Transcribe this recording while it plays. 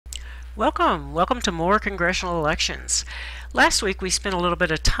Welcome to more congressional elections. Last week we spent a little bit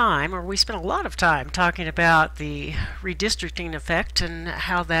of time, or we spent a lot of time, talking about the redistricting effect and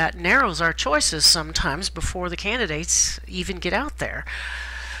how that narrows our choices sometimes before the candidates even get out there.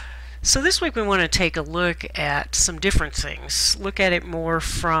 So this week we want to take a look at some different things. Look at it more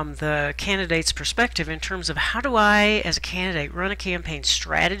from the candidate's perspective in terms of how do I, as a candidate, run a campaign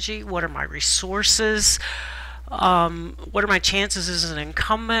strategy? What are my resources? What are my chances as an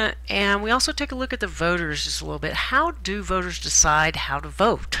incumbent? And we also take a look at the voters just a little bit. How do voters decide how to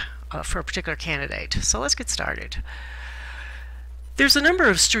vote for a particular candidate? So let's get started. There's a number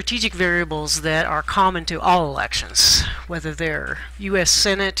of strategic variables that are common to all elections, whether they're U.S.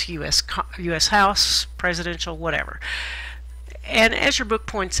 Senate, U.S. House, presidential, whatever. And as your book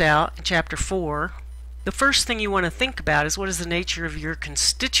points out in Chapter 4, the first thing you want to think about is what is the nature of your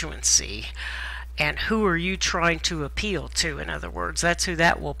constituency? And who are you trying to appeal to? In other words, that's who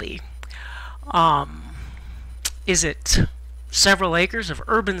that will be. Is it several acres of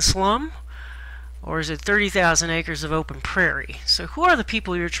urban slum? Or is it 30,000 acres of open prairie? So who are the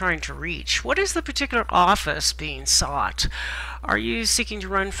people you're trying to reach? What is the particular office being sought? Are you seeking to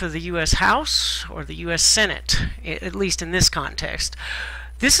run for the U.S. House or the U.S. Senate, at least in this context?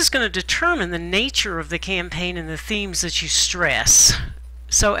 This is going to determine the nature of the campaign and the themes that you stress.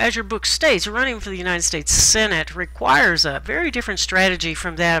 So as your book states, running for the United States Senate requires a very different strategy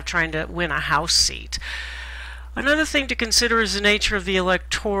from that of trying to win a House seat. Another thing to consider is the nature of the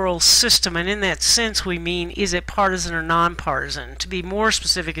electoral system, and in that sense we mean, is it partisan or nonpartisan? To be more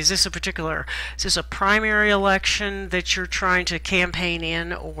specific, is this a primary election that you're trying to campaign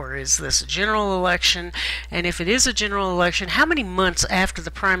in, or is this a general election? And if it is a general election, how many months after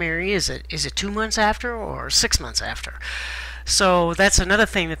the primary is it? Is it 2 months after or 6 months after? So that's another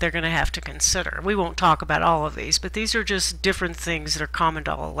thing that they're going to have to consider. We won't talk about all of these, but these are just different things that are common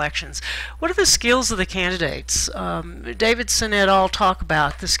to all elections. What are the skills of the candidates? Davidson et al. Talk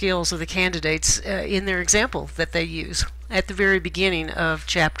about the skills of the candidates in their example that they use at the very beginning of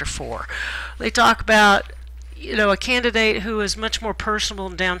Chapter 4. They talk about a candidate who is much more personable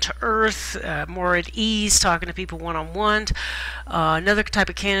and down to earth, more at ease, talking to people one-on-one. Another type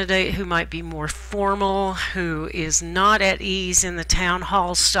of candidate who might be more formal, who is not at ease in the town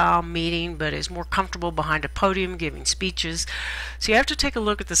hall style meeting, but is more comfortable behind a podium giving speeches. So you have to take a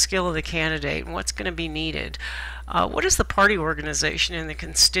look at the skill of the candidate and what's going to be needed. What is the party organization in the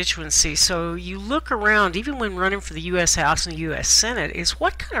constituency? So you look around, even when running for the U.S. House and the U.S. Senate, is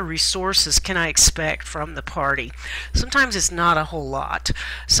what kind of resources can I expect from the party? Sometimes it's not a whole lot.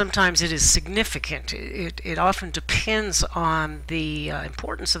 Sometimes it is significant. It often depends on the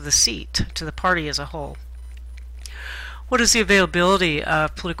importance of the seat to the party as a whole. What is the availability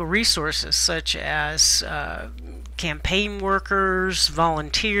of political resources, such as campaign workers,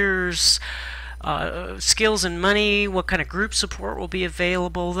 volunteers, skills and money? What kind of group support will be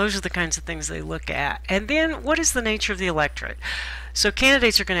available? Those are the kinds of things they look at. And then what is the nature of the electorate? So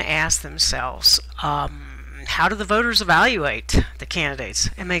candidates are going to ask themselves, how do the voters evaluate the candidates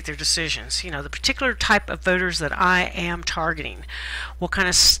and make their decisions? The particular type of voters that I am targeting. What kind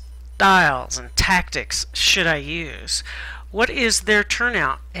of styles and tactics should I use? What is their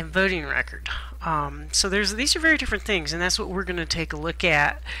turnout and voting record? So these are very different things, and that's what we're going to take a look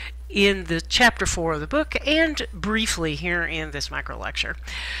at in the Chapter 4 of the book and briefly here in this micro lecture.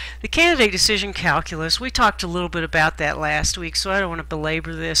 The candidate decision calculus, we talked a little bit about that last week, so I don't want to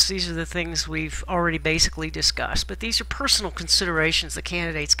belabor this. These are the things we've already basically discussed, but these are personal considerations the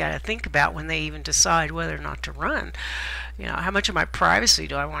candidate's got to think about when they even decide whether or not to run. How much of my privacy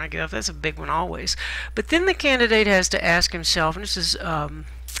do I want to give? That's a big one always. But then the candidate has to ask himself, and this is a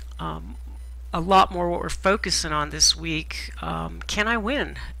lot more what we're focusing on this week, can I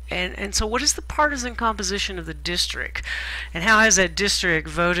win? And so what is the partisan composition of the district? And how has that district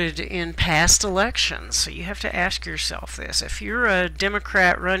voted in past elections? So you have to ask yourself this. If you're a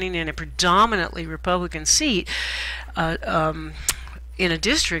Democrat running in a predominantly Republican seat, in a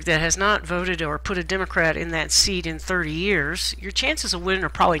district that has not voted or put a Democrat in that seat in 30 years, your chances of winning are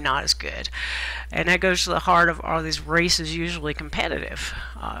probably not as good. And that goes to the heart of, are these races usually competitive?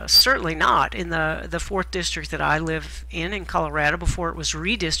 Certainly not. In the 4th district that I live in Colorado, before it was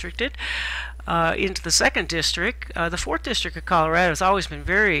redistricted into the 2nd district, the 4th district of Colorado has always been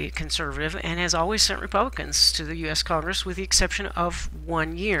very conservative and has always sent Republicans to the U.S. Congress, with the exception of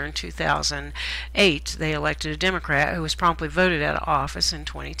 1 year. In 2008, they elected a Democrat who was promptly voted out of office in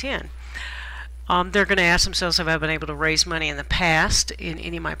 2010. They're going to ask themselves, have I been able to raise money in the past, in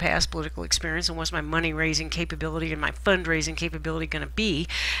any of my past political experience, and what's my money-raising capability and my fundraising capability going to be?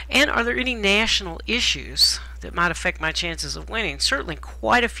 And are there any national issues that might affect my chances of winning? Certainly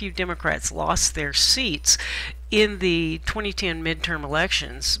quite a few Democrats lost their seats in the 2010 midterm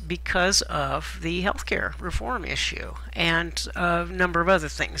elections because of the healthcare reform issue and a number of other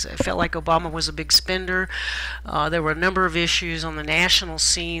things. It felt like Obama was a big spender. There were a number of issues on the national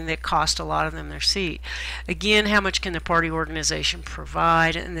scene that cost a lot of them their seat. Again, how much can the party organization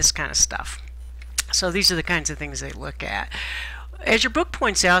provide, and this kind of stuff. So these are the kinds of things they look at. As your book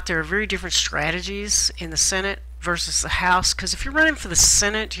points out, there are very different strategies in the Senate versus the House, because if you're running for the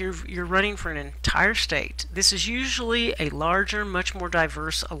Senate, you're running for an entire state. This is usually a larger, much more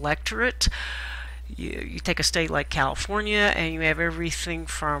diverse electorate. You take a state like California, and you have everything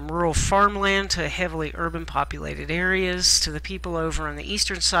from rural farmland to heavily urban populated areas, to the people over on the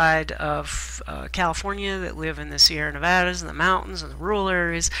eastern side of California that live in the Sierra Nevadas and the mountains and the rural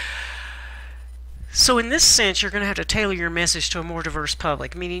areas. So in this sense, you're going to have to tailor your message to a more diverse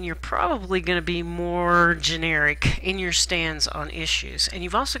public, meaning you're probably going to be more generic in your stands on issues. And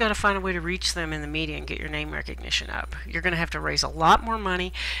you've also got to find a way to reach them in the media and get your name recognition up. You're going to have to raise a lot more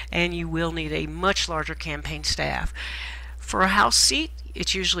money, and you will need a much larger campaign staff. For a House seat,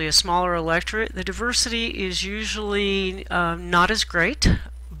 it's usually a smaller electorate. The diversity is usually not as great,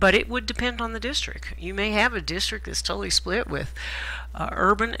 but it would depend on the district. You may have a district that's totally split with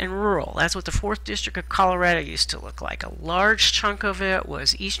urban and rural. That's what the 4th District of Colorado used to look like. A large chunk of it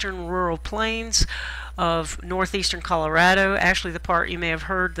was eastern rural plains of northeastern Colorado, actually the part you may have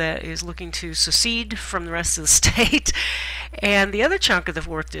heard that is looking to secede from the rest of the state. And the other chunk of the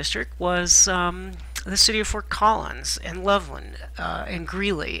 4th District was the city of Fort Collins and Loveland and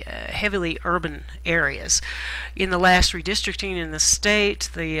Greeley, heavily urban areas. In the last redistricting in the state,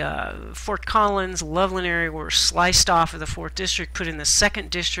 the Fort Collins, Loveland area were sliced off of the 4th District, put in the 2nd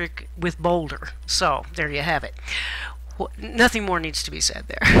District with Boulder. So there you have it. Well, nothing more needs to be said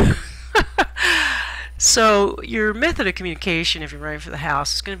there. So your method of communication, if you're running for the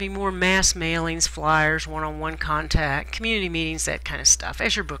House, is going to be more mass mailings, flyers, one-on-one contact, community meetings, that kind of stuff,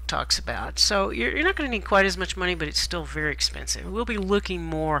 as your book talks about. So you're not going to need quite as much money, but it's still very expensive. We'll be looking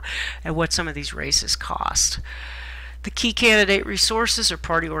more at what some of these races cost. The key candidate resources are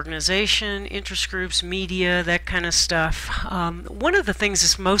party organization, interest groups, media, that kind of stuff. One of the things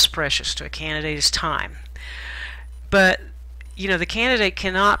that's most precious to a candidate is time. But you know, the candidate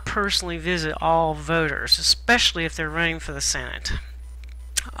cannot personally visit all voters, especially if they're running for the Senate.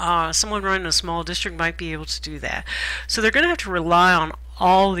 Someone running a small district might be able to do that. So they're going to have to rely on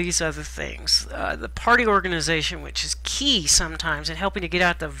all these other things. The party organization, which is key sometimes in helping to get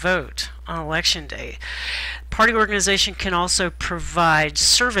out the vote on election day. Party organization can also provide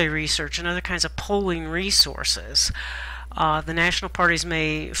survey research and other kinds of polling resources. The national parties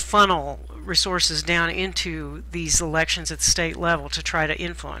may funnel resources down into these elections at the state level to try to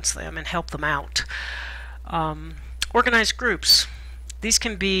influence them and help them out. Organized groups. These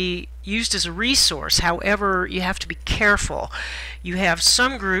can be used as a resource. However, you have to be careful. You have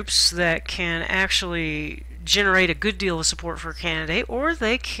some groups that can actually generate a good deal of support for a candidate, or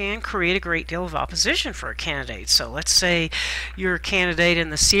they can create a great deal of opposition for a candidate. So let's say your candidate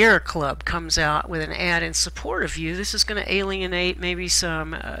in the Sierra Club comes out with an ad in support of you. This is going to alienate maybe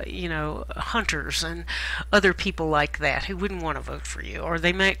some hunters and other people like that who wouldn't want to vote for you, or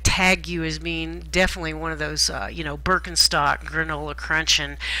they might tag you as being definitely one of those Birkenstock granola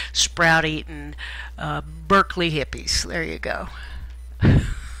crunching, sprout eating Berkeley hippies. There you go.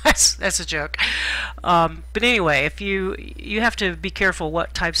 That's a joke. But anyway, if you have to be careful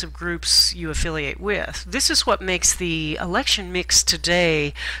what types of groups you affiliate with. This is what makes the election mix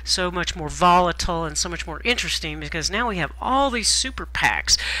today so much more volatile and so much more interesting, because now we have all these super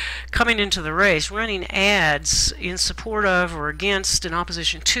PACs coming into the race, running ads in support of or against in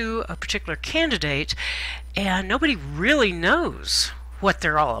opposition to a particular candidate, and nobody really knows what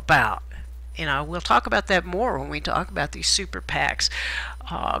they're all about. We'll talk about that more when we talk about these super PACs.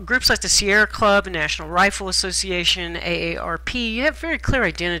 Groups like the Sierra Club, the National Rifle Association, AARP, you have very clear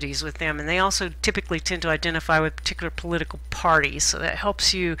identities with them, and they also typically tend to identify with particular political parties, so that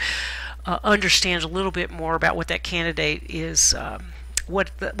helps you understand a little bit more about what that candidate is,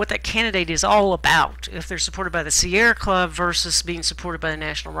 what that candidate is all about, if they're supported by the Sierra Club versus being supported by the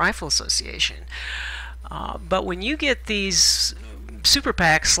National Rifle Association. But when you get these super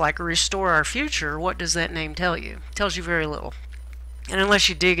PACs like Restore Our Future, what does that name tell you? It tells you very little. And unless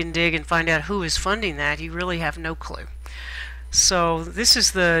you dig and find out who is funding that, you really have no clue. So this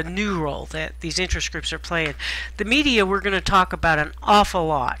is the new role that these interest groups are playing. The media, we're going to talk about an awful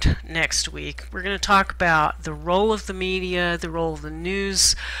lot next week. We're going to talk about the role of the media, the role of the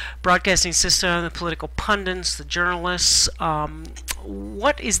news broadcasting system, the political pundits, the journalists.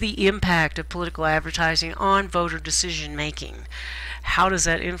 What is the impact of political advertising on voter decision making? How does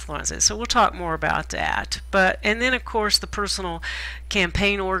that influence it? So we'll talk more about that. And then of course the personal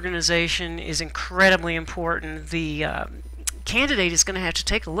campaign organization is incredibly important. The candidate is going to have to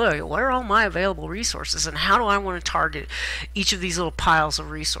take a look at where are all my available resources and how do I want to target each of these little piles of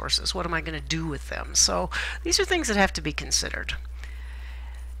resources. What am I going to do with them? So these are things that have to be considered.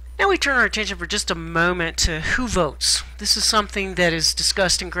 Now we turn our attention for just a moment to who votes. This is something that is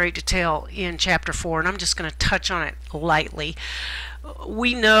discussed in great detail in Chapter 4, and I'm just going to touch on it lightly.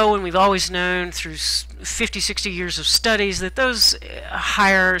 We know, and we've always known through 50, 60 years of studies, that those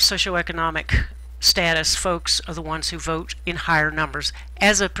higher socioeconomic status folks are the ones who vote in higher numbers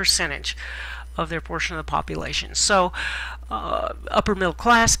as a percentage of their portion of the population. So upper middle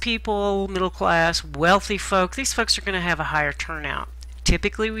class people, middle class, wealthy folk, these folks are going to have a higher turnout.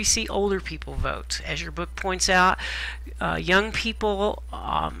 Typically we see older people vote. As your book points out, young people,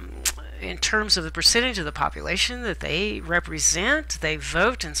 in terms of the percentage of the population that they represent, they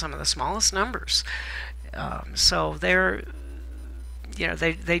vote in some of the smallest numbers. So they're,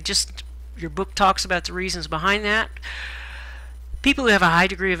 they just, your book talks about the reasons behind that. People who have a high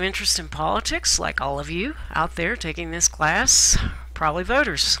degree of interest in politics, like all of you out there taking this class, probably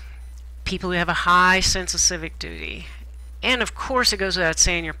voters. People who have a high sense of civic duty. And of course it goes without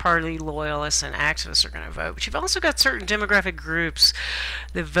saying your party loyalists and activists are going to vote. But you've also got certain demographic groups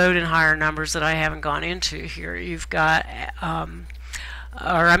that vote in higher numbers that I haven't gone into here. You've got,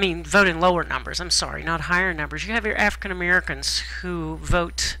 vote in lower numbers. I'm sorry, not higher numbers. You have your African Americans who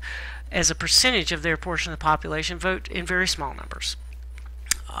vote as a percentage of their portion of the population, vote in very small numbers.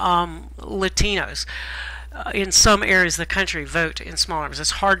 Latinos. In some areas of the country vote in small numbers.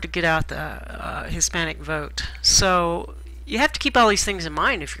 It's hard to get out the Hispanic vote. So you have to keep all these things in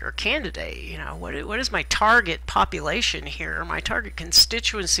mind if you're a candidate. What is my target population here, my target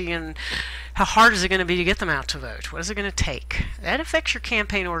constituency, and how hard is it going to be to get them out to vote? What is it going to take? That affects your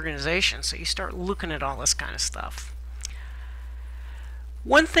campaign organization, so you start looking at all this kind of stuff.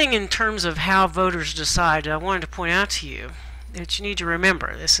 One thing in terms of how voters decide, I wanted to point out to you that you need to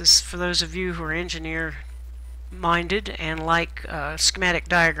remember. This is for those of you who are engineer-minded and like schematic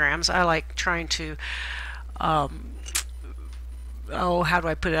diagrams. I like trying to, how do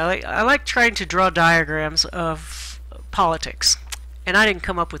I put it? I like trying to draw diagrams of politics. And I didn't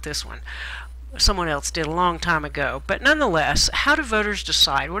come up with this one. Someone else did a long time ago. But nonetheless, how do voters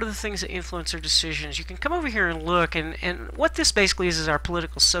decide? What are the things that influence their decisions? You can come over here and look, and what this basically is our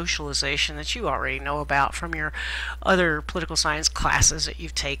political socialization that you already know about from your other political science classes that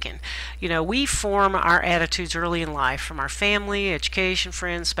you've taken. We form our attitudes early in life from our family, education,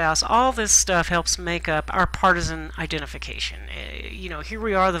 friends, spouse. All this stuff helps make up our partisan identification. Here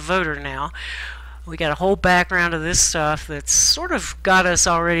we are, the voter now. We got a whole background of this stuff that's sort of got us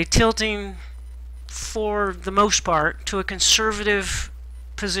already tilting for the most part to a conservative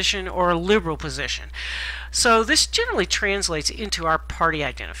position or a liberal position. So this generally translates into our party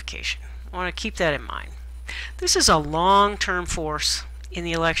identification. I want to keep that in mind. This is a long-term force in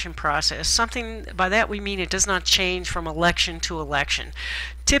the election process. Something, by that we mean it does not change from election to election.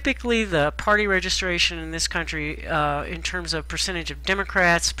 Typically the party registration in this country in terms of percentage of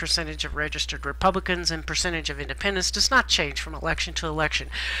Democrats, percentage of registered Republicans, and percentage of independents does not change from election to election.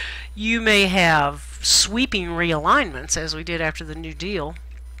 You may have sweeping realignments as we did after the New Deal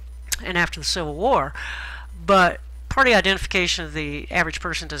and after the Civil War, but party identification of the average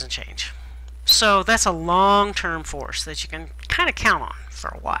person doesn't change. So that's a long-term force that you can kind of count on for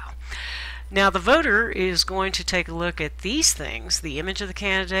a while. Now the voter is going to take a look at these things, the image of the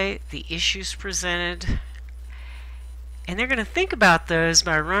candidate, the issues presented, and they're going to think about those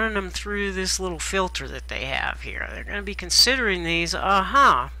by running them through this little filter that they have here. They're going to be considering these,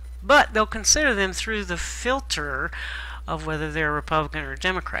 but they'll consider them through the filter of whether they're a Republican or a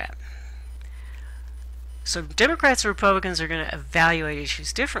Democrat. So Democrats and Republicans are going to evaluate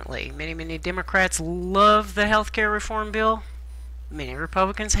issues differently. Many Democrats love the health care reform bill. Many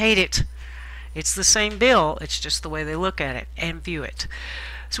Republicans hate it. It's the same bill, it's just the way they look at it and view it.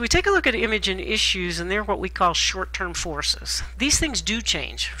 So we take a look at image and issues, and they're what we call short-term forces. These things do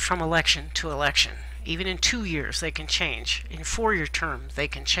change from election to election. Even in 2 years they can change. In 4-year term they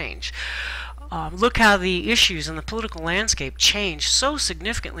can change. Look how the issues in the political landscape changed so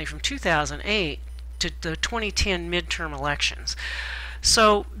significantly from 2008 to the 2010 midterm elections.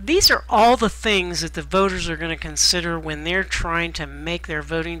 So these are all the things that the voters are going to consider when they're trying to make their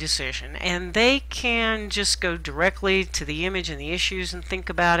voting decision. And they can just go directly to the image and the issues and think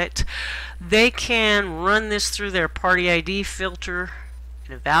about it. They can run this through their party ID filter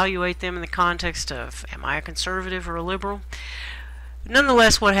and evaluate them in the context of, am I a conservative or a liberal?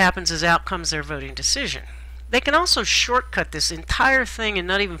 Nonetheless, what happens is out comes their voting decision. They can also shortcut this entire thing and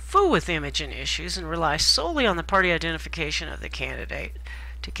not even fool with image and issues and rely solely on the party identification of the candidate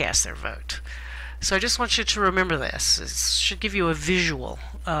to cast their vote. So I just want you to remember this. It should give you a visual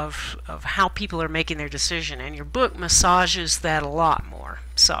of how people are making their decision, and your book massages that a lot more.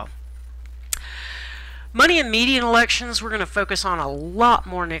 So, money and media elections, we're going to focus on a lot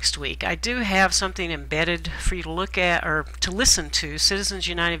more next week. I do have something embedded for you to look at or to listen to, Citizens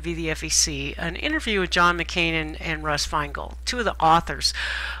United v. the FEC, an interview with John McCain and Russ Feingold, two of the authors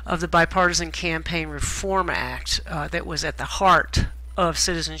of the Bipartisan Campaign Reform Act that was at the heart of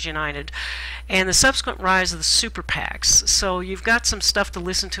Citizens United, and the subsequent rise of the super PACs. So you've got some stuff to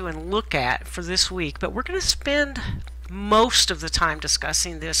listen to and look at for this week, but we're going to spend most of the time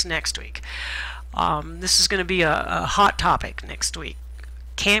discussing this next week. This is going to be a hot topic next week.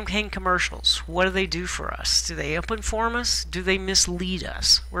 Campaign commercials, what do they do for us? Do they inform us? Do they mislead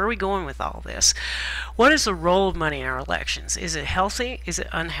us? Where are we going with all this? What is the role of money in our elections? Is it healthy? Is it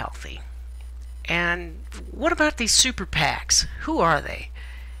unhealthy? And what about these super PACs? Who are they?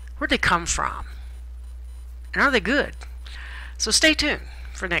 Where'd they come from? And are they good? So stay tuned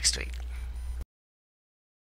for next week.